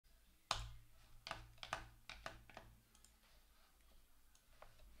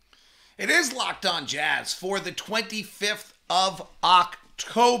It is Locked On Jazz for the 25th of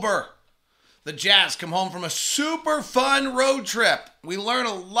October. The Jazz come home from a super fun road trip. We learn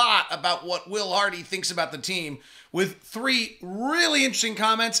a lot about what Will Hardy thinks about the team with 3 really interesting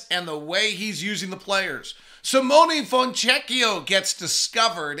comments and the way he's using the players. Simone Fontecchio gets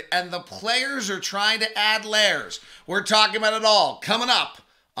discovered and the players are trying to add layers. We're talking about it all coming up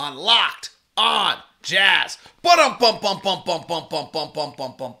on Locked On Jazz.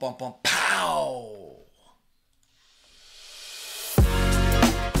 Pow!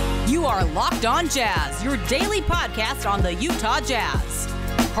 You are Locked On Jazz, your daily podcast on the Utah Jazz.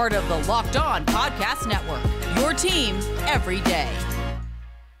 Part of the Locked On Podcast Network, your team every day.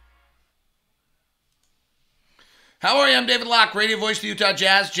 How are you? I'm Daavid Locke, radio voice of the Utah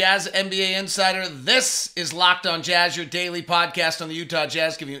Jazz, Jazz NBA insider. This is Locked On Jazz, your daily podcast on the Utah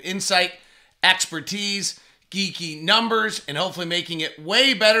Jazz, giving you insight, expertise, geeky numbers, and hopefully making it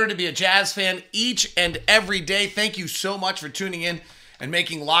way better to be a Jazz fan each and every day. Thank you so much for tuning in and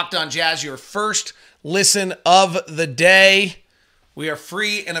making Locked On Jazz your first listen of the day. We are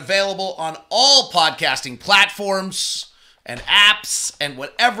free and available on all podcasting platforms and apps and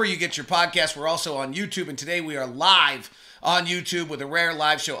whatever you get your podcast. We're also on YouTube, and today we are live on YouTube with a rare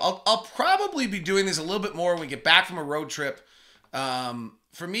live show. I'll probably be doing this a little bit more when we get back from a road trip.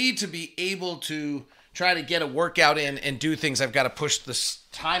 For me to be able to try to get a workout in and do things, I've got to push the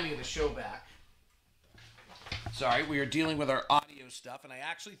timing of the show back. Sorry, we are dealing with our audio stuff, and I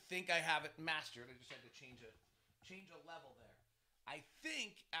actually think I have it mastered. I just had to change a level there. I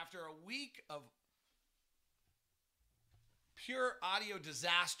think after a week of pure audio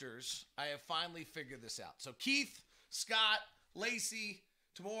disasters, I have finally figured this out. So Keith, Scott, Lacey,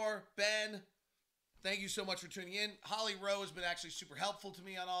 Tamor, Ben, thank you so much for tuning in. Holly Rowe has been actually super helpful to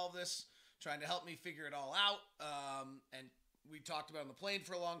me on all of this, trying to help me figure it all out. And we talked about it on the plane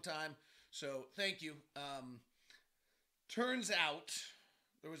for a long time, so thank you. Turns out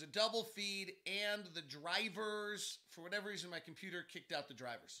there was a double feed and the drivers, for whatever reason, my computer kicked out the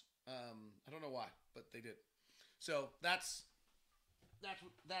drivers. I don't know why, but they did. So that's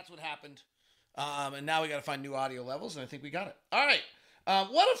what happened. And now we got to find new audio levels, and I think we got it. All right.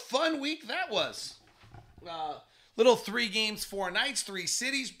 What a fun week that was. Little 3 games, 4 nights, 3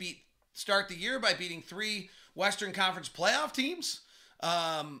 cities start the year by beating 3 Western Conference playoff teams.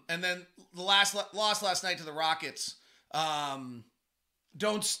 And then the loss last night to the Rockets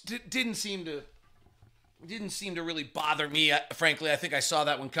didn't seem to really bother me. Frankly, I think I saw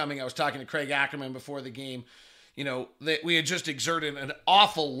that one coming. I was talking to Craig Ackerman before the game. You know, we had just exerted an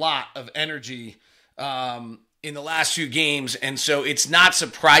awful lot of energy in the last few games, and so it's not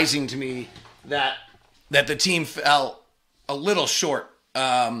surprising to me that the team fell a little short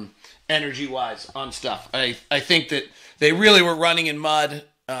energy-wise on stuff. I think that they really were running in mud.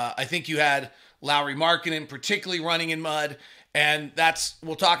 I think you had Lauri Markkanen particularly running in mud, and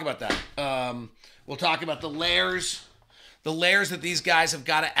we'll talk about that. We'll talk about the layers that these guys have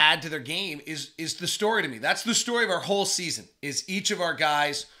got to add to their game is the story to me. That's the story of our whole season, is each of our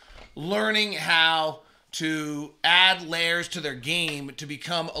guys learning how to add layers to their game to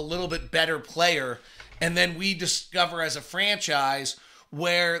become a little bit better player, and then we discover as a franchise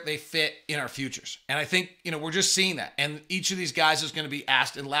where they fit in our futures. And I think, we're just seeing that. And each of these guys is going to be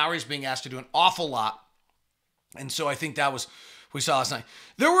asked, and Lauri's being asked to do an awful lot. And so I think that was we saw last night.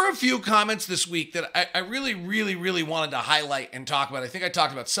 There were a few comments this week that I really, really, really wanted to highlight and talk about. I think I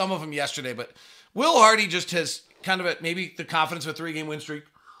talked about some of them yesterday, but Will Hardy just has kind of maybe the confidence of a 3-game win streak.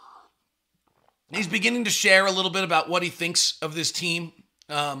 He's beginning to share a little bit about what he thinks of this team.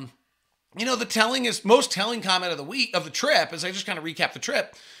 The most telling comment of the trip, as I just kind of recap the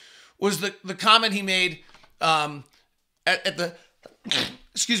trip, was the comment he made at the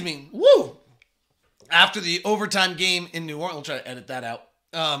after the overtime game in New Orleans. I'll try to edit that out.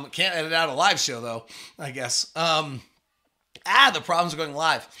 Can't edit out a live show though, I guess. The problems are going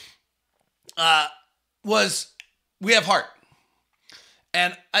live. Was we have heart,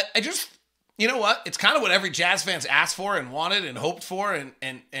 and I just, you know what? It's kind of what every Jazz fans asked for and wanted and hoped for and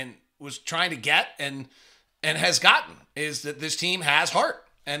was trying to get and has gotten, is that this team has heart.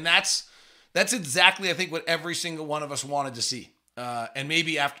 And that's exactly, I think, what every single one of us wanted to see. And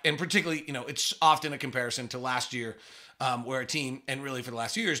maybe and particularly, it's often a comparison to last year, where a team, and really for the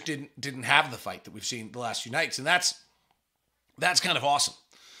last few years, didn't have the fight that we've seen the last few nights. And that's kind of awesome.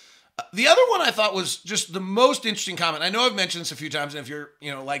 The other one I thought was just the most interesting comment. I know I've mentioned this a few times, and if you're,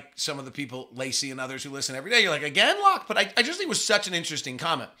 like some of the people, Lacey and others who listen every day, you're like, again, Locke? But I just think it was such an interesting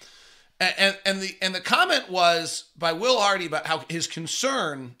comment. And the comment was by Will Hardy about how his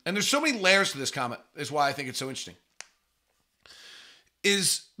concern, and there's so many layers to this comment, is why I think it's so interesting.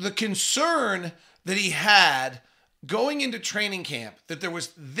 is the concern that he had going into training camp, that there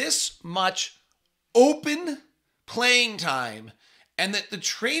was this much open playing time and that the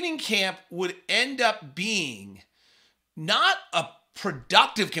training camp would end up being not a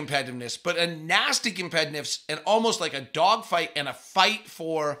productive competitiveness, but a nasty competitiveness and almost like a dogfight and a fight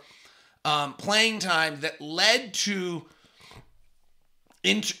for playing time that led to,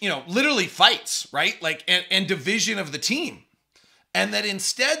 literally fights, right? Like, and division of the team. And that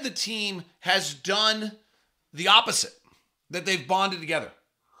instead the team has done the opposite, that they've bonded together.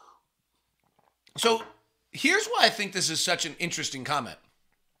 So here's why I think this is such an interesting comment.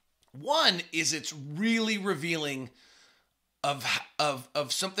 One is it's really revealing of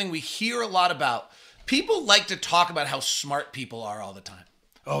something we hear a lot about. People like to talk about how smart people are all the time.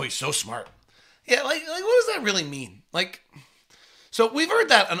 Oh, he's so smart. Yeah, like what does that really mean? Like, so we've heard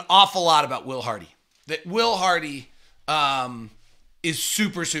that an awful lot about Will Hardy. That Will Hardy is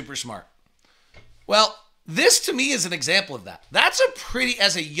super, super smart. Well, this to me is an example of that. That's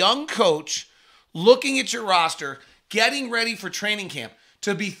as a young coach looking at your roster, getting ready for training camp,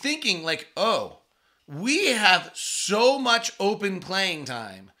 to be thinking like, oh, we have so much open playing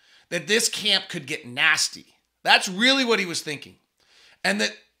time that this camp could get nasty. That's really what he was thinking. And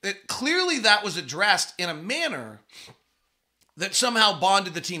that clearly that was addressed in a manner that somehow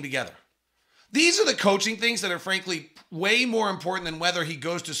bonded the team together. These are the coaching things that are frankly way more important than whether he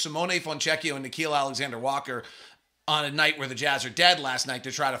goes to Simone Fontecchio and Nickeil Alexander-Walker on a night where the Jazz are dead last night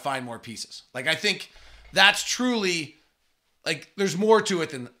to try to find more pieces. Like, I think that's truly, like, there's more to it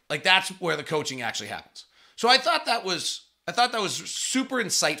than, like, that's where the coaching actually happens. So I thought that was super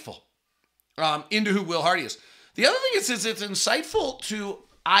insightful into who Will Hardy is. The other thing is it's insightful to,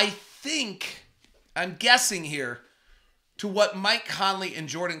 I'm guessing here, to what Mike Conley and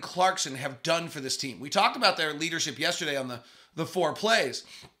Jordan Clarkson have done for this team. We talked about their leadership yesterday on the 4 plays.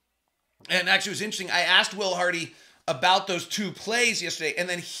 And actually it was interesting. I asked Will Hardy about those 2 plays yesterday, and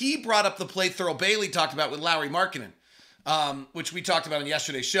then he brought up the play Thurl Bailey talked about with Lauri Markkanen, which we talked about in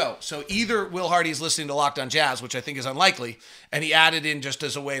yesterday's show. So either Will Hardy is listening to Locked On Jazz, which I think is unlikely, and he added in just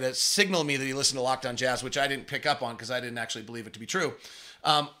as a way to signal me that he listened to Locked On Jazz, which I didn't pick up on because I didn't actually believe it to be true.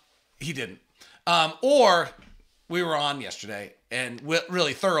 He didn't. Or we were on yesterday, and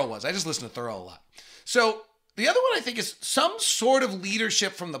really Thurl was. I just listen to Thurl a lot. So the other one I think is some sort of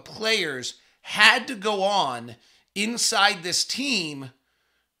leadership from the players had to go on inside this team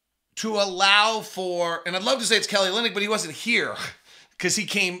to allow for, and I'd love to say it's Kelly Olynyk, but he wasn't here because he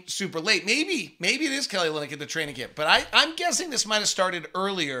came super late. Maybe it is Kelly Olynyk at the training camp, but I'm guessing this might have started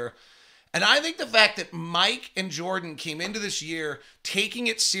earlier. And I think the fact that Mike and Jordan came into this year taking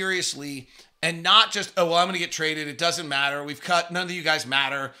it seriously and not just, oh, well, I'm going to get traded. It doesn't matter. We've cut. None of you guys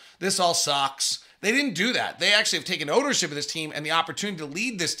matter. This all sucks. They didn't do that. They actually have taken ownership of this team and the opportunity to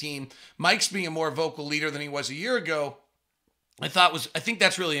lead this team. Mike's being a more vocal leader than he was a year ago. I think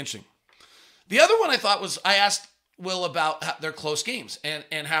that's really interesting. The other one I thought was, I asked Will about their close games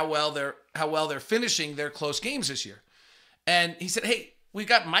and how well they're finishing their close games this year. And he said, hey, we've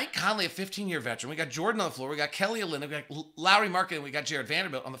got Mike Conley, a 15-year veteran. We got Jordan on the floor. We got Kelly Olynyk. We got Lauri Markkanen. We got Jared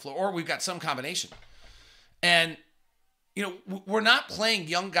Vanderbilt on the floor. Or we've got some combination. And, we're not playing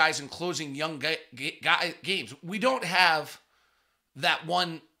young guys and closing young games. We don't have that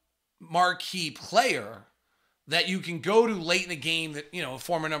one marquee player that you can go to late in a game that, a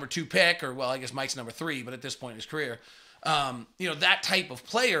former number 2 pick, or, well, I guess Mike's number 3, but at this point in his career, that type of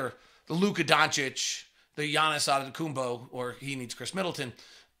player, the Luka Doncic, the Giannis Antetokounmpo, or he needs Chris Middleton.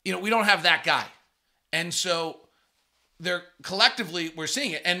 We don't have that guy. And so they're collectively, we're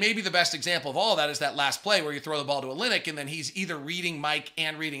seeing it. And maybe the best example of all of that is that last play where you throw the ball to Olynyk and then he's either reading Mike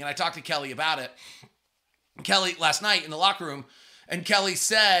and reading. And I talked to Kelly about it. Kelly last night in the locker room, and Kelly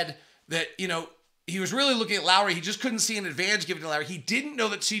said that, he was really looking at Lauri. He just couldn't see an advantage given to Lauri. He didn't know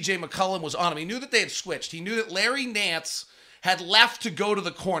that CJ McCollum was on him. He knew that they had switched. He knew that Larry Nance had left to go to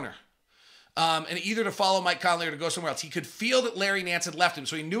the corner. And either to follow Mike Conley or to go somewhere else. He could feel that Larry Nance had left him,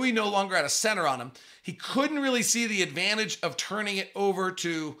 so he knew he no longer had a center on him. He couldn't really see the advantage of turning it over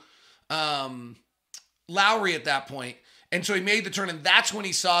to Lauri at that point. And so he made the turn, and that's when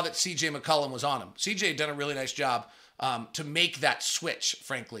he saw that CJ McCollum was on him. CJ had done a really nice job to make that switch,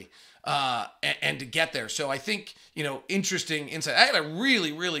 frankly, and to get there. So I think, interesting insight. I had a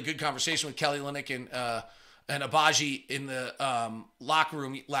really, really good conversation with Kelly Olynyk and Abaji in the locker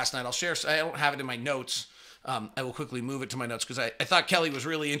room last night. I'll share. I don't have it in my notes. I will quickly move it to my notes because I thought Kelly was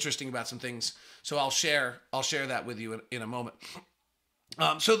really interesting about some things. So I'll share that with you in a moment.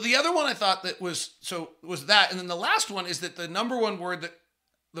 So the other one I thought that was that, and then the last one is that the number one word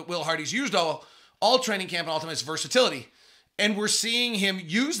that Will Hardy's used all training camp and all time is versatility. And we're seeing him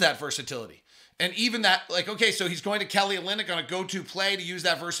use that versatility. And even that, like, okay, so he's going to Kelly Olynyk on a go-to play to use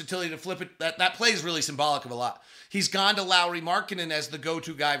that versatility to flip it. That play is really symbolic of a lot. He's gone to Lauri Markkanen as the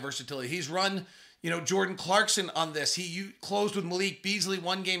go-to guy versatility. He's run, Jordan Clarkson on this. He closed with Malik Beasley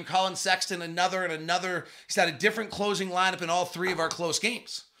one game, Colin Sexton another, and another. He's had a different closing lineup in all three of our close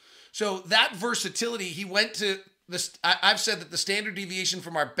games. So that versatility, he went to this. I've said that the standard deviation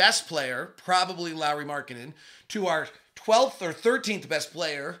from our best player, probably Lauri Markkanen, to our 12th or 13th best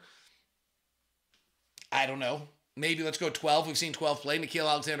player, I don't know. Maybe let's go 12. We've seen 12 play. Nickeil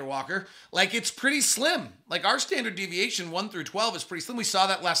Alexander-Walker. Like, it's pretty slim. Like, our standard deviation, 1 through 12, is pretty slim. We saw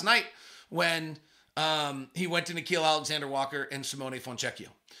that last night when he went to Nickeil Alexander-Walker and Simone Fontecchio.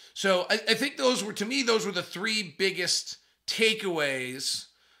 So I think those were the three biggest takeaways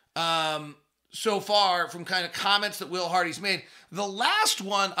so far from kind of comments that Will Hardy's made. The last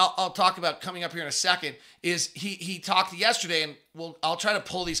one I'll talk about coming up here in a second is he talked yesterday, and I'll try to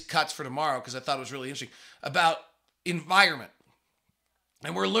pull these cuts for tomorrow because I thought it was really interesting, about environment.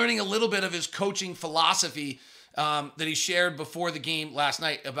 And we're learning a little bit of his coaching philosophy that he shared before the game last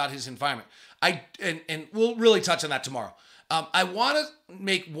night about his environment. And we'll really touch on that tomorrow. I want to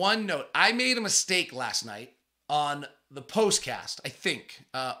make one note. I made a mistake last night on the postcast, I think,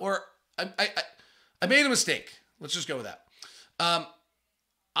 I made a mistake. Let's just go with that.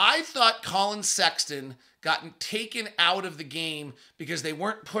 I thought Colin Sexton gotten taken out of the game because they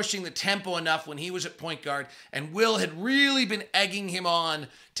weren't pushing the tempo enough when he was at point guard, and Will had really been egging him on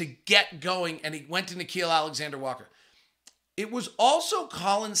to get going, and he went to Nickeil Alexander-Walker. It was also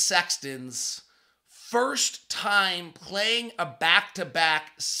Colin Sexton's first time playing a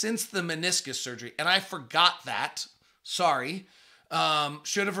back-to-back since the meniscus surgery, and I forgot that. Sorry.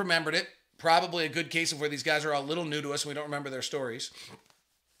 Should have remembered it. Probably a good case of where these guys are all a little new to us and we don't remember their stories.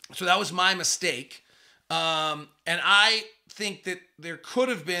 So that was my mistake. And I think that there could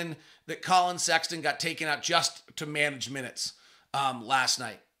have been that Colin Sexton got taken out just to manage minutes last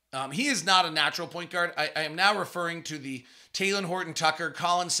night. He is not a natural point guard. I am now referring to the Talen Horton-Tucker,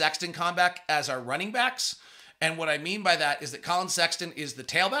 Colin Sexton comeback as our running backs. And what I mean by that is that Colin Sexton is the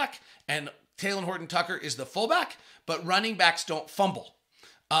tailback and Talen Horton-Tucker is the fullback, but running backs don't fumble.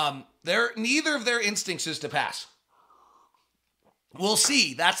 Neither of their instincts is to pass. We'll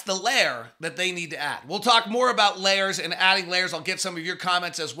see. That's the layer that they need to add. We'll talk more about layers and adding layers. I'll get some of your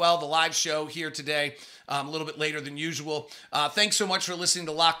comments as well. The live show here today, a little bit later than usual. Thanks so much for listening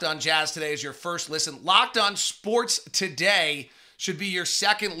to Locked On Jazz today as your first listen. Locked On Sports Today should be your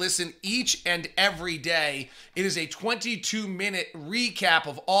second listen each and every day. It is a 22-minute recap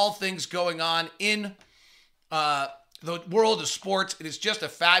of all things going on in the world of sports. It is just a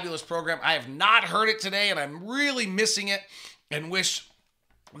fabulous program. I have not heard it today, and I'm really missing it and wish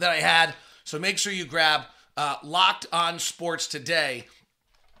that I had. So make sure you grab Locked On Sports Today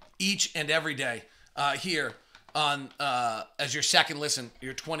each and every day here on as your second listen,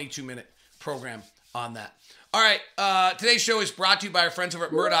 your 22-minute program on that. All right, today's show is brought to you by our friends over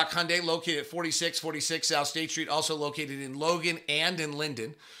at Murdoch Hyundai, located at 4646 South State Street, also located in Logan and in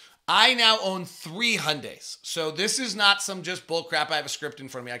Linden. I now own 3 Hyundais, so this is not some just bull crap. I have a script in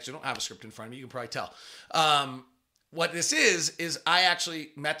front of me. Actually, I don't have a script in front of me. You can probably tell. What this is I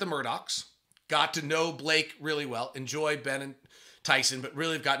actually met the Murdochs, got to know Blake really well, enjoy Ben and Tyson, but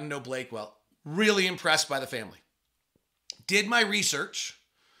really have gotten to know Blake well. Really impressed by the family. Did my research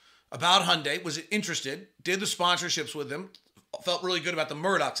about Hyundai, was interested, did the sponsorships with them, felt really good about the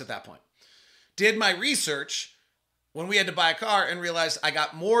Murdochs at that point. Did my research when we had to buy a car and realized I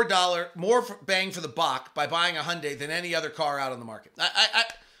got more bang for the buck by buying a Hyundai than any other car out on the market.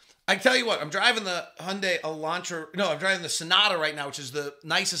 I tell you what, I'm driving the Hyundai Elantra. No, I'm driving the Sonata right now, which is the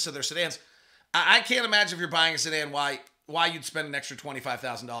nicest of their sedans. I can't imagine if you're buying a sedan why you'd spend an extra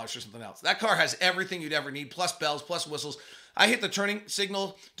 $25,000 or something else. That car has everything you'd ever need, plus bells, plus whistles. I hit the turning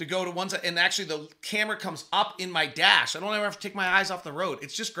signal to go to one side, and actually the camera comes up in my dash. I don't ever have to take my eyes off the road.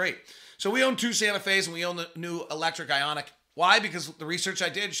 It's just great. So we own 2 Santa Fe's, and we own the new electric Ioniq. Why? Because the research I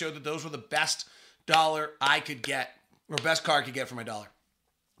did showed that those were the best dollar I could get, or best car I could get for my dollar.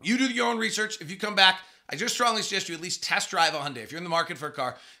 You do your own research. If you come back, I just strongly suggest you at least test drive a Hyundai. If you're in the market for a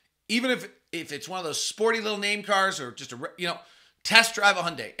car, even if it's one of those sporty little name cars or just test drive a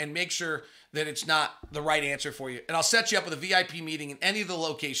Hyundai and make sure that it's not the right answer for you. And I'll set you up with a VIP meeting in any of the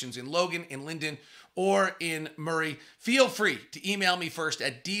locations in Logan, in Linden, or in Murray. Feel free to email me first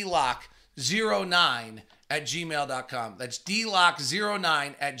at dlock09@gmail.com. That's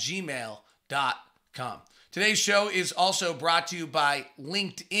dlock09@gmail.com. Today's show is also brought to you by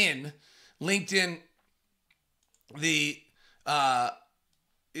LinkedIn. LinkedIn, the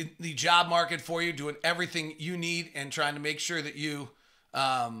in the job market for you, doing everything you need and trying to make sure that you,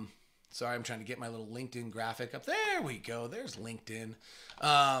 sorry, I'm trying to get my little LinkedIn graphic up. There we go. There's LinkedIn.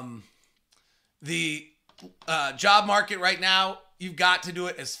 The job market right now, you've got to do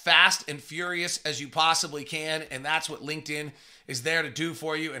it as fast and furious as you possibly can. And that's what LinkedIn is there to do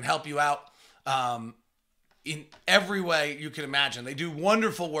for you and help you out in every way you can imagine. They do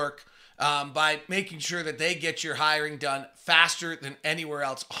wonderful work by making sure that they get your hiring done faster than anywhere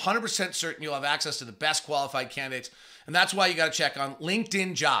else. 100% certain you'll have access to the best qualified candidates. And that's why you got to check on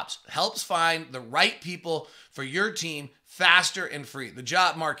LinkedIn Jobs. Helps find the right people for your team faster and free. The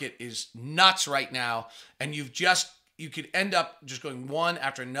job market is nuts right now, and you could end up just going one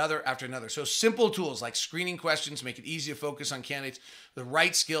after another after another. So simple tools like screening questions make it easy to focus on candidates, the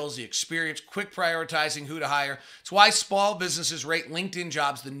right skills, the experience, quick prioritizing who to hire. It's why small businesses rate LinkedIn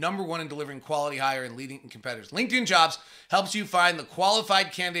Jobs the #1 in delivering quality hire and leading competitors. LinkedIn Jobs helps you find the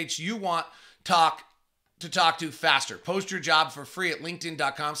qualified candidates you want to talk to faster. Post your job for free at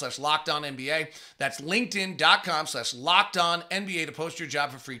linkedin.com/lockedonnba. That's linkedin.com/lockedonnba to post your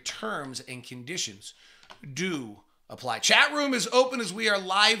job for free. Terms and conditions do apply. Chat room is open as we are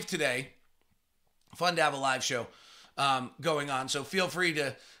live today. Fun to have a live show going on. So feel free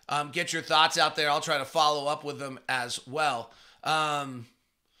to get your thoughts out there. I'll try to follow up with them as well.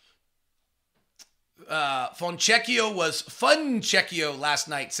 Fontecchio was Fontecchio last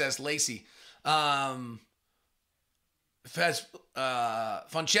night, says Lacey. Fontecchio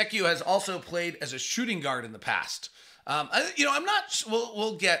has also played as a shooting guard in the past. I'm not.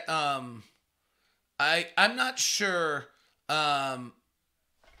 We'll get. I'm not sure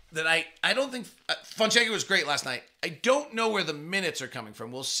that I don't think Fontecchio was great last night. I don't know where the minutes are coming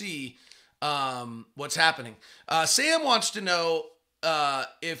from. We'll see what's happening. Sam wants to know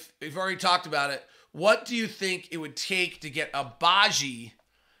if we've already talked about it. What do you think it would take to get Agbaji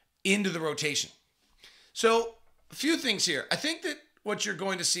into the rotation? So a few things here. I think that what you're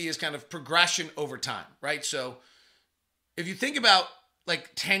going to see is kind of progression over time, right? So if you think about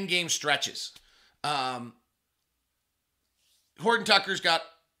like 10-game stretches, Horton Tucker's got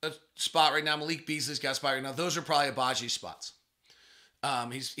a spot right now. Malik Beasley's got a spot right now. Those are probably Agbaji's spots.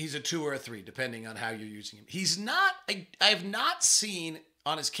 He's a 2 or a 3, depending on how you're using him. He's not, I have not seen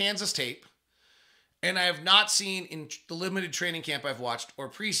on his Kansas tape, and I have not seen in the limited training camp I've watched or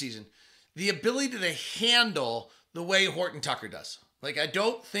preseason, the ability to handle the way Horton Tucker does. Like, I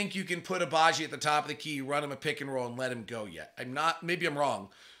don't think you can put Agbaji at the top of the key, run him a pick and roll, and let him go yet. Maybe I'm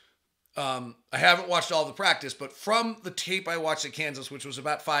wrong. I haven't watched all the practice, but from the tape I watched at Kansas, which was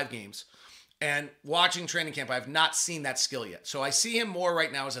about 5 games, and watching training camp, I have not seen that skill yet. So I see him more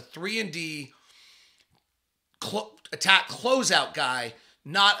right now as a 3-and-D attack closeout guy,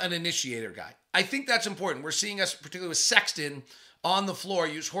 not an initiator guy. I think that's important. We're seeing us, particularly with Sexton, on the floor,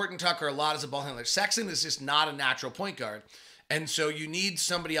 use Horton Tucker a lot as a ball handler. Sexton is just not a natural point guard. And so you need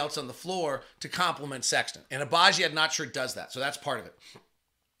somebody else on the floor to complement Sexton. And Agbaji, I'm not sure does that. So that's part of it.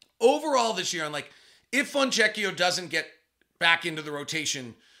 Overall this year, I'm like, if Fontecchio doesn't get back into the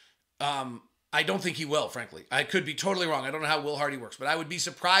rotation, I don't think he will, frankly. I could be totally wrong. I don't know how Will Hardy works, but I would be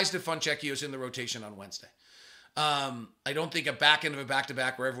surprised if Fontecchio's in the rotation on Wednesday. I don't think a back end of a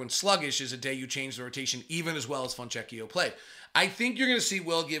back-to-back where everyone's sluggish is a day you change the rotation, even as well as Fontecchio played. I think you're going to see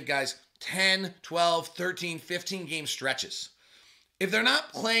Will give guys 10, 12, 13, 15 game stretches. If they're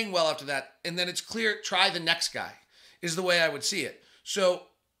not playing well after that, and then it's clear, try the next guy, is the way I would see it. So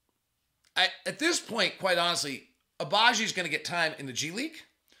at this point, quite honestly, Agbaji is going to get time in the G League.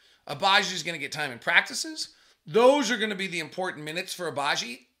 Agbaji is going to get time in practices. Those are going to be the important minutes for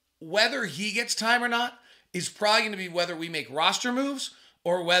Agbaji. Whether he gets time or not is probably going to be whether we make roster moves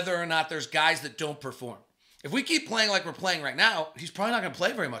or whether or not there's guys that don't perform. If we keep playing like we're playing right now, he's probably not going to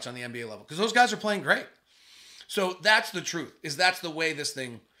play very much on the NBA level because those guys are playing great. So that's the truth, is that's the way this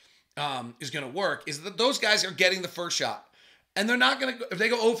thing is going to work, is that those guys are getting the first shot. And they're not going to, if they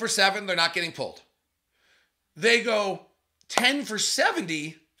go 0 for 7, they're not getting pulled. They go 10 for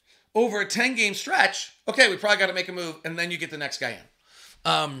 70 over a 10-game stretch. Okay, we probably got to make a move, and then you get the next guy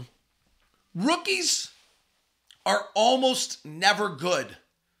in. Rookies are almost never good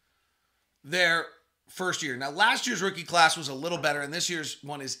their first year. Now, last year's rookie class was a little better, and this year's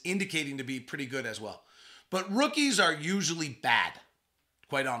one is indicating to be pretty good as well. But rookies are usually bad,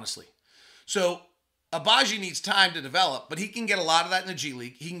 quite honestly. So Agbaji needs time to develop, but he can get a lot of that in the G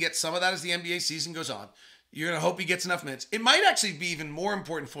League. He can get some of that as the NBA season goes on. You're going to hope he gets enough minutes. It might actually be even more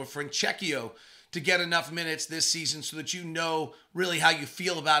important for Fontecchio to get enough minutes this season so that you know really how you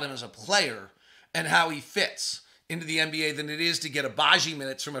feel about him as a player and how he fits into the NBA than it is to get Agbaji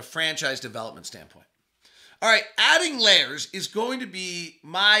minutes from a franchise development standpoint. All right, adding layers is going to be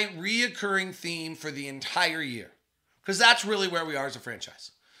my reoccurring theme for the entire year because that's really where we are as a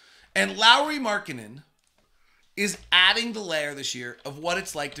franchise. And Lauri Markkanen is adding the layer this year of what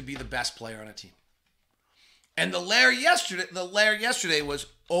it's like to be the best player on a team. And the layer yesterday was,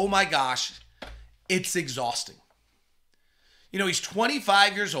 oh my gosh, it's exhausting. You know, he's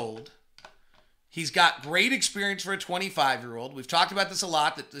 25 years old. He's got great experience for a 25-year-old. We've talked about this a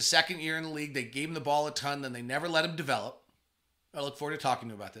lot, that the second year in the league, they gave him the ball a ton, then they never let him develop. I look forward to talking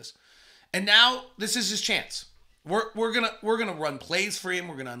to him about this. And now this is his chance. We're gonna run plays for him.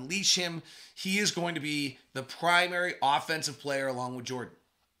 We're gonna unleash him. He is going to be the primary offensive player along with Jordan.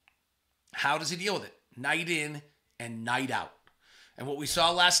 How does he deal with it? Night in and night out. And what we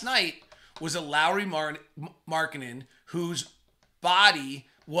saw last night was a Lauri Markkanen whose body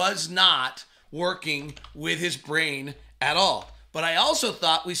was not working with his brain at all. But I also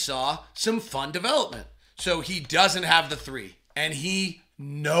thought we saw some fun development. So he doesn't have the three, and he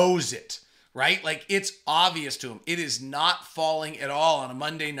knows it, right? Like, it's obvious to him. It is not falling at all on a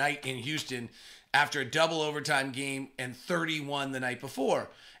Monday night in Houston after a double overtime game and 31 the night before.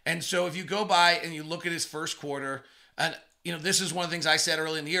 And so if you go by and you look at his first quarter, and you know, this is one of the things I said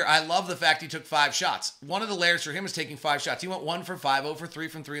early in the year. I love the fact he took 5 shots. One of the layers for him is taking 5 shots. He went 1 for 5, 0 for 3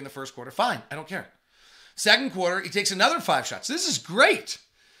 from 3 in the first quarter. Fine. I don't care. Second quarter, he takes another 5 shots. This is great.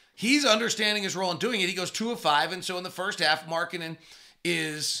 He's understanding his role and doing it. He goes 2 of 5. And so in the first half, Markkanen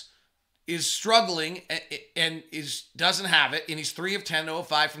is struggling and doesn't have it. And he's 3 of 10, 0 of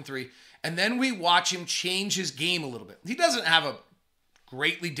 5 from 3. And then we watch him change his game a little bit. He doesn't have a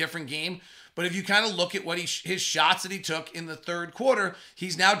greatly different game, but if you kind of look at what his shots that he took in the third quarter,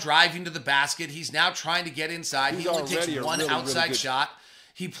 he's now driving to the basket. He's now trying to get inside. He only takes one outside shot.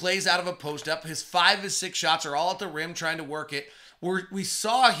 He plays out of a post up. His 5 of 6 shots are all at the rim trying to work it. We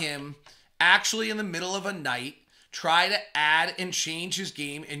saw him actually in the middle of a night try to add and change his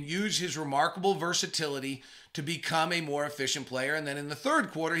game and use his remarkable versatility to become a more efficient player. And then in the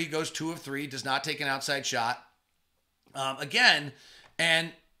third quarter, he goes 2 of 3, does not take an outside shot again.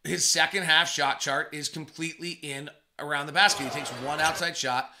 And his second half shot chart is completely in around the basket. He takes 1 outside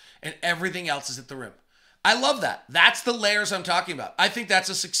shot and everything else is at the rim. I love that. That's the layers I'm talking about. I think that's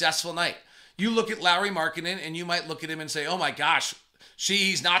a successful night. You look at Lauri Markkanen and you might look at him and say, oh my gosh,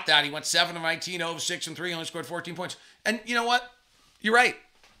 he's not that. He went 7 of 19, 0 of 6 and 3, only scored 14 points. And you know what? You're right.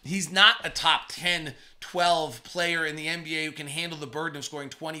 He's not a top 10, 12 player in the NBA who can handle the burden of scoring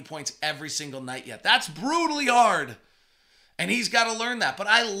 20 points every single night yet. That's brutally hard. And he's got to learn that. But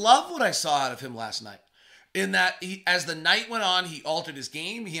I love what I saw out of him last night. In that, as the night went on, he altered his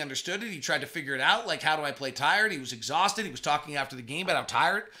game. He understood it. He tried to figure it out. Like, how do I play tired? He was exhausted. He was talking after the game about how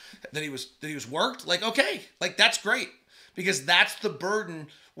tired that he was worked. Like, okay, like that's great. Because that's the burden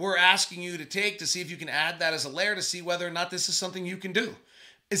we're asking you to take to see if you can add that as a layer to see whether or not this is something you can do.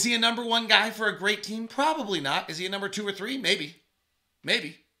 Is he a number 1 guy for a great team? Probably not. Is he a number 2 or 3? Maybe.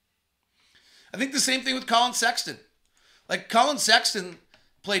 Maybe. I think the same thing with Colin Sexton. Like, Colin Sexton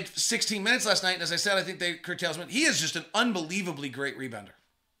played 16 minutes last night, and as I said, I think they curtailed him. He is just an unbelievably great rebounder.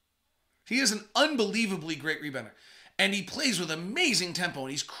 He is an unbelievably great rebounder. And he plays with amazing tempo,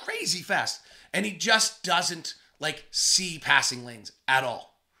 and he's crazy fast. And he just doesn't, like, see passing lanes at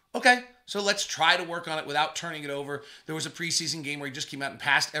all. Okay, so let's try to work on it without turning it over. There was a preseason game where he just came out and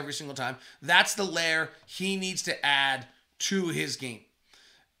passed every single time. That's the layer he needs to add to his game.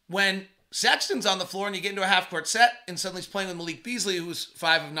 When Sexton's on the floor and you get into a half-court set and suddenly he's playing with Malik Beasley, who was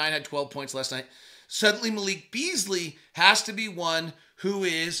 5 of 9, had 12 points last night. Suddenly Malik Beasley has to be one who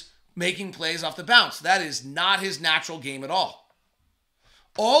is making plays off the bounce. That is not his natural game at all.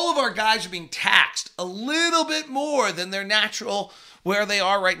 All of our guys are being taxed a little bit more than their natural where they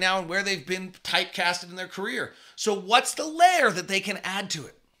are right now and where they've been typecasted in their career. So what's the layer that they can add to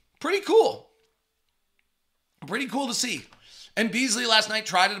it? Pretty cool. Pretty cool to see. And Beasley last night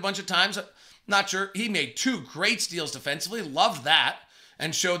tried it a bunch of times. Not sure. He made 2 great steals defensively. Loved that.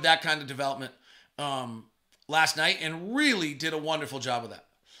 And showed that kind of development last night. And really did a wonderful job of that.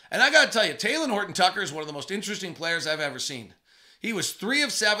 And I got to tell you, Talen Horton-Tucker is one of the most interesting players I've ever seen. He was 3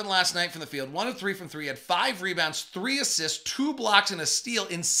 of 7 last night from the field. 1 of 3 from 3. Had 5 rebounds, 3 assists, 2 blocks, and a steal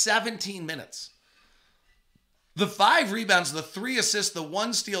in 17 minutes. The 5 rebounds, the 3 assists, the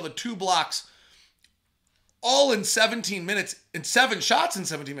 1 steal, the 2 blocks, all in 17 minutes, and 7 shots in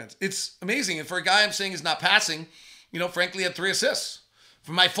 17 minutes. It's amazing. And for a guy I'm saying is not passing, frankly, had 3 assists.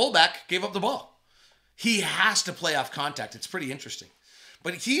 For my fullback, gave up the ball. He has to play off contact. It's pretty interesting.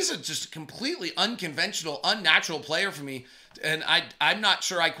 But he's just a completely unconventional, unnatural player for me. And I'm not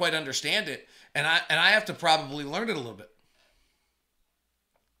sure I quite understand it. And I have to probably learn it a little bit.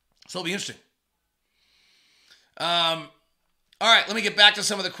 So it'll be interesting. All right, let me get back to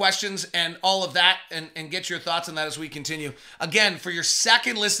some of the questions and all of that and get your thoughts on that as we continue. Again, for your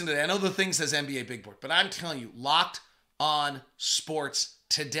second listen today, I know the thing says NBA Big Board, but I'm telling you, Locked On Sports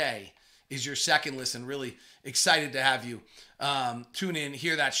today is your second listen. Really excited to have you tune in,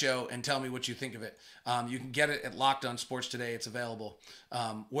 hear that show, and tell me what you think of it. You can get it at Locked On Sports today. It's available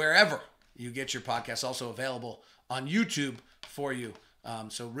wherever you get your podcast. Also available on YouTube for you.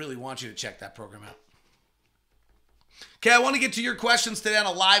 So really want you to check that program out. Okay, I want to get to your questions today on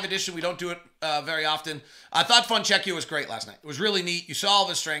a live edition. We don't do it very often. I thought Fontecchio was great last night. It was really neat. You saw all of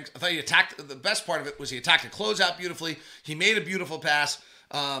his strengths. I thought he attacked. The best part of it was he attacked a closeout beautifully. He made a beautiful pass.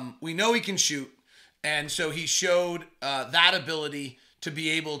 We know he can shoot. And so he showed that ability to be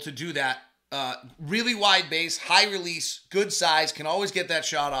able to do that. Really wide base, high release, good size, can always get that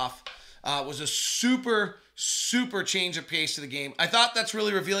shot off. Was a super change of pace to the game. I thought that's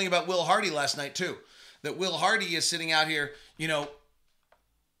really revealing about Will Hardy last night too. That Will Hardy is sitting out here,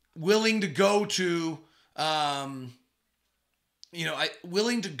 willing to go to,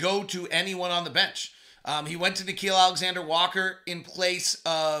 willing to go to anyone on the bench. He went to Nickeil Alexander-Walker in place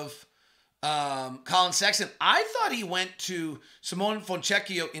of Colin Sexton. I thought he went to Simone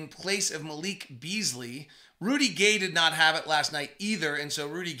Fontecchio in place of Malik Beasley. Rudy Gay did not have it last night either, and so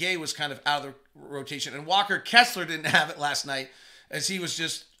Rudy Gay was kind of out of the rotation. And Walker Kessler didn't have it last night, as he was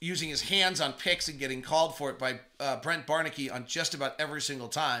just using his hands on picks and getting called for it by Brent Barnaky on just about every single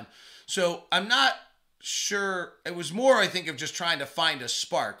time. So I'm not sure. It was more, I think, of just trying to find a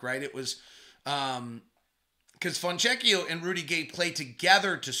spark, right? It was because Fontecchio and Rudy Gay play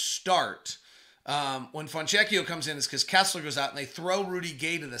together to start. When Fontecchio comes in, it's because Kessler goes out and they throw Rudy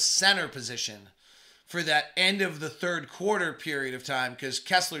Gay to the center position for that end of the third quarter period of time because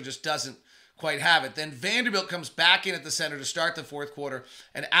Kessler just doesn't quite have it. Then Vanderbilt comes back in at the center to start the fourth quarter,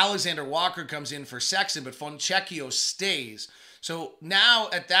 and Alexander Walker comes in for Sexton, but Fontecchio stays. So now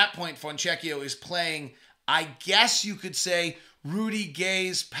at that point, Fontecchio is playing, I guess you could say, Rudy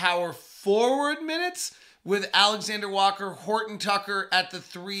Gay's power forward minutes with Alexander Walker, Horton Tucker at the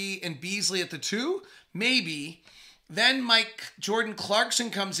 3, and Beasley at the 2, maybe. Then Jordan Clarkson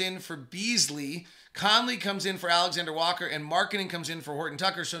comes in for Beasley, Conley comes in for Alexander Walker, and Markkanen comes in for Horton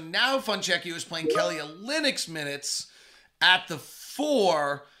Tucker. So now Fontecchio is playing Kelly Olynyk's minutes at the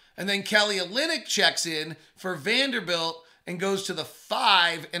 4, and then Kelly Olynyk checks in for Vanderbilt and goes to the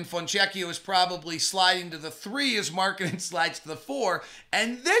 5, and Fontecchio is probably sliding to the 3 as Markkanen slides to the 4.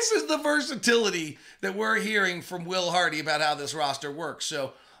 And this is the versatility that we're hearing from Will Hardy about how this roster works.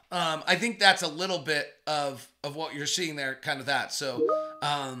 So I think that's a little bit of what you're seeing there, kind of that. So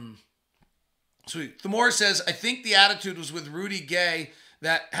sweet. Themore says, I think the attitude was with Rudy Gay,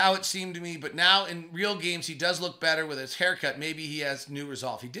 that how it seemed to me, but now in real games, he does look better with his haircut. Maybe he has new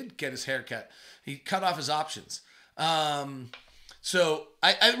resolve. He did get his haircut. He cut off his options. So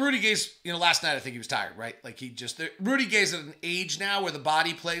Rudy Gay's, last night I think he was tired, right? Like Rudy Gay's at an age now where the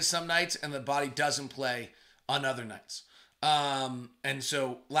body plays some nights and the body doesn't play on other nights. And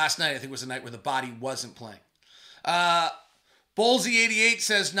so last night I think was a night where the body wasn't playing. Ballsy88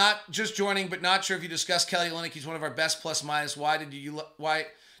 says, not just joining, but not sure if you discussed Kelly Olynyk. He's one of our best plus minus. Why did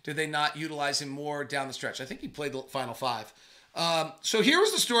they not utilize him more down the stretch? I think he played the final 5. So here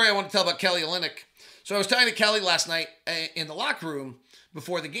was the story I want to tell about Kelly Olynyk. So I was talking to Kelly last night in the locker room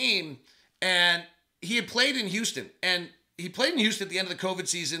before the game, and he had played in Houston. And he played in Houston at the end of the COVID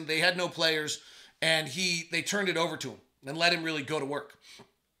season. They had no players, and they turned it over to him and let him really go to work.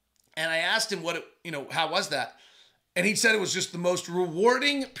 And I asked him how was that? And he said it was just the most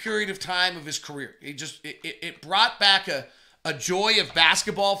rewarding period of time of his career. It brought back a joy of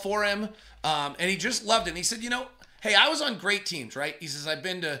basketball for him, and he just loved it. And he said, hey, I was on great teams, right? He says, I've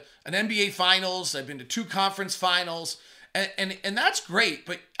been to an NBA Finals, I've been to 2 conference finals, and that's great,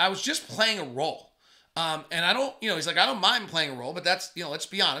 but I was just playing a role. And I don't, he's like, I don't mind playing a role, but that's, let's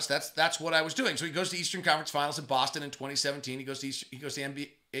be honest, that's what I was doing. So he goes to Eastern Conference Finals in Boston in 2017. He goes to the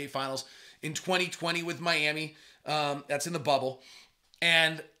NBA Finals in 2020 with Miami. That's in the bubble.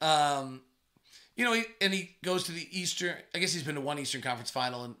 And, he goes to the Eastern, I guess he's been to 1 Eastern Conference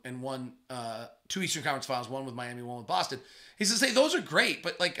Final and 2 Eastern Conference Finals, 1 with Miami, 1 with Boston. He says, hey, those are great,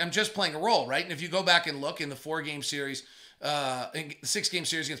 but I'm just playing a role, right? And if you go back and look in the 4-game series, in the 6-game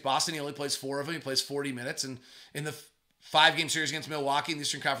series against Boston, he only plays 4 of them. He plays 40 minutes. And in the 5-game series against Milwaukee in the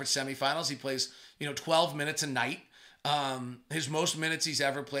Eastern Conference semifinals, he plays, 12 minutes a night. His most minutes he's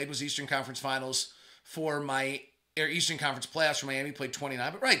ever played was Eastern Conference Finals for Eastern Conference playoffs for Miami, played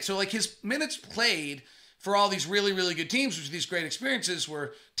 29. But right, so his minutes played for all these really, really good teams, which these great experiences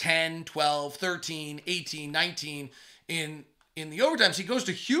were 10, 12, 13, 18, 19 in the overtimes. He goes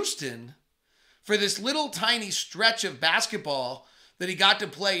to Houston for this little tiny stretch of basketball that he got to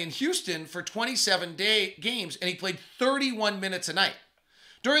play in Houston for 27 games, and he played 31 minutes a night.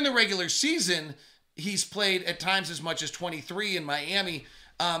 During the regular season, he's played at times as much as 23 in Miami,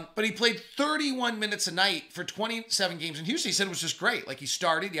 but he played 31 minutes a night for 27 games in Houston. He said it was just great. Like, he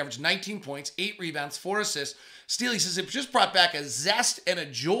started, he averaged 19 points, 8 rebounds, 4 assists. Still, he says it just brought back a zest and a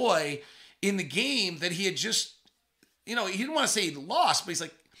joy in the game that he had just, he didn't want to say he lost, but he's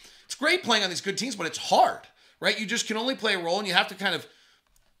like, it's great playing on these good teams, but it's hard, right? You just can only play a role, and you have to kind of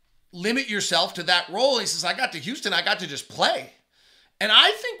limit yourself to that role. And he says, I got to Houston, I got to just play. And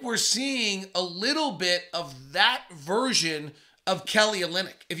I think we're seeing a little bit of that version of Kelly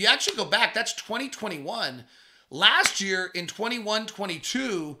Olynyk. If you actually go back, that's 2021. Last year in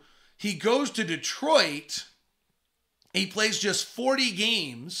 21-22, he goes to Detroit. He plays just 40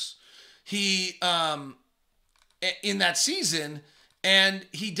 games. He in that season, and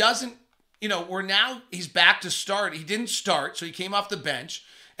he doesn't, he's back to start. He didn't start, so he came off the bench.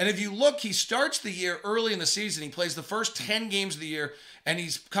 And if you look, he starts the year early in the season. He plays the first 10 games of the year, and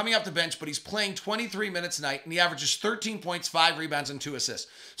he's coming off the bench, but he's playing 23 minutes a night, and he averages 13 points, 5 rebounds, and 2 assists.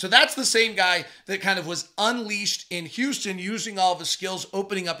 So that's the same guy that kind of was unleashed in Houston, using all of his skills,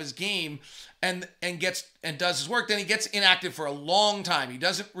 opening up his game, and does his work. Then he gets inactive for a long time. He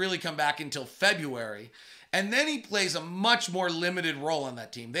doesn't really come back until February. And then he plays a much more limited role on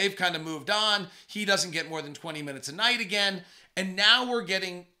that team. They've kind of moved on. He doesn't get more than 20 minutes a night again. And now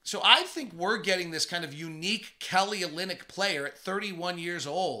I think we're getting this kind of unique Kelly Olynyk player at 31 years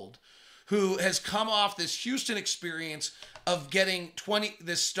old who has come off this Houston experience of getting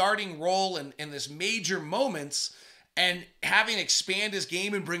this starting role in this major moments and having expand his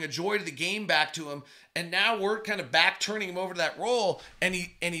game and bring a joy to the game back to him. And now we're kind of back turning him over to that role, and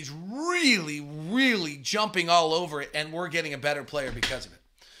he's really, really jumping all over it, and we're getting a better player because of it.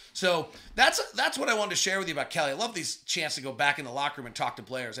 So that's what I wanted to share with you about Kelly. I love these chance to go back in the locker room and talk to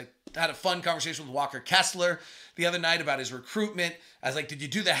players. I had a fun conversation with Walker Kessler the other night about his recruitment. I was like, did you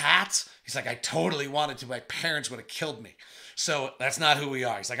do the hats? He's like, I totally wanted to. My parents would have killed me. So that's not who we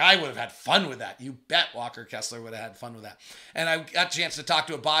are. He's like, I would have had fun with that. You bet Walker Kessler would have had fun with that. And I got a chance to talk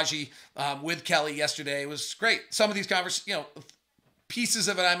to Abaji with Kelly yesterday. It was great. Some of these pieces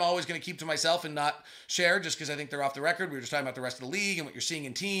of it I'm always going to keep to myself and not share just because I think they're off the record. We were just talking about the rest of the league and what you're seeing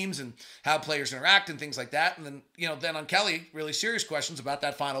in teams and how players interact and things like that. And then, then on Kelly, really serious questions about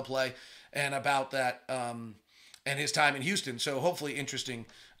that final play and about that and his time in Houston. So hopefully interesting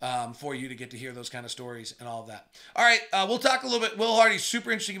for you to get to hear those kind of stories and all of that. All right, we'll talk a little bit. Will Hardy's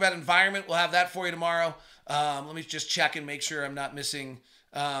super interesting about environment. We'll have that for you tomorrow. Let me just check and make sure I'm not missing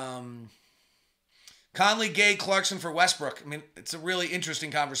Conley, Gay, Clarkson for Westbrook. I mean, it's a really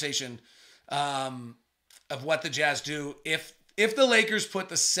interesting conversation of what the Jazz do. If the Lakers put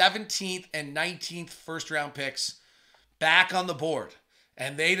the 17th and 19th first-round picks back on the board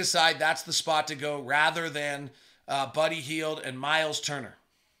and they decide that's the spot to go rather than Buddy Hield and Miles Turner,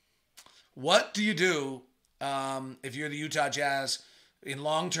 what do you do if you're the Utah Jazz in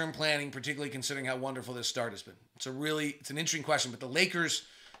long-term planning, particularly considering how wonderful this start has been? It's an interesting question, but the Lakers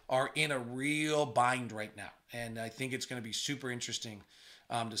are in a real bind right now. And I think it's going to be super interesting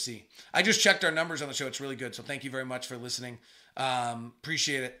to see. I just checked our numbers on the show. It's really good. So thank you very much for listening.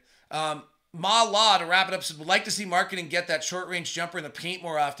 Appreciate it. Ma Law, to wrap it up, says, would like to see Markkanen get that short-range jumper in the paint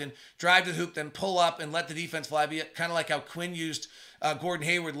more often, drive to the hoop, then pull up and let the defense fly, kind of like how Quinn used Gordon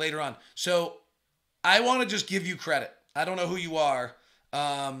Hayward later on. So I want to just give you credit. I don't know who you are.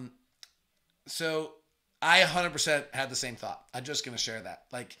 So I 100% had the same thought. I'm just going to share that.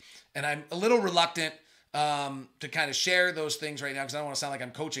 And I'm a little reluctant to kind of share those things right now because I don't want to sound like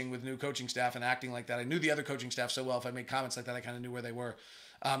I'm coaching with new coaching staff and acting like that. I knew the other coaching staff so well. If I made comments like that, I kind of knew where they were.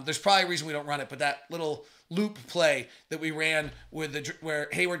 There's probably a reason we don't run it, but that little loop play that we ran where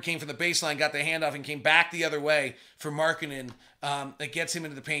Hayward came from the baseline, got the handoff, and came back the other way for Markkanen, that gets him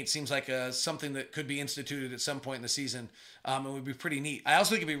into the paint seems like something that could be instituted at some point in the season. It would be pretty neat. I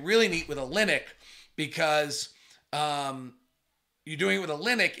also think it'd be really neat with Olynyk because you're doing it with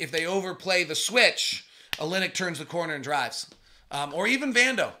Olynyk. If they overplay the switch, Olynyk turns the corner and drives, or even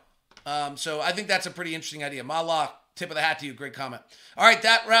Vando. So I think that's a pretty interesting idea. Mala, tip of the hat to you. Great comment. All right,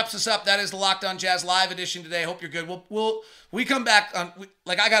 that wraps us up. That is the Locked On Jazz live edition today. Hope you're good. We come back on.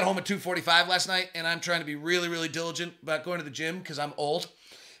 I got home at 2:45 last night, and I'm trying to be really, really diligent about going to the gym because I'm old,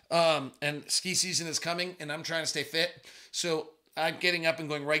 and ski season is coming, and I'm trying to stay fit. So I'm getting up and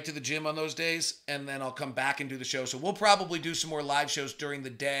going right to the gym on those days, and then I'll come back and do the show. So we'll probably do some more live shows during the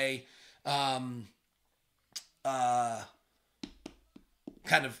day.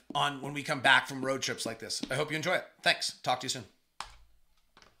 Kind of on when we come back from road trips like this. I hope you enjoy it. Thanks. Talk to you soon.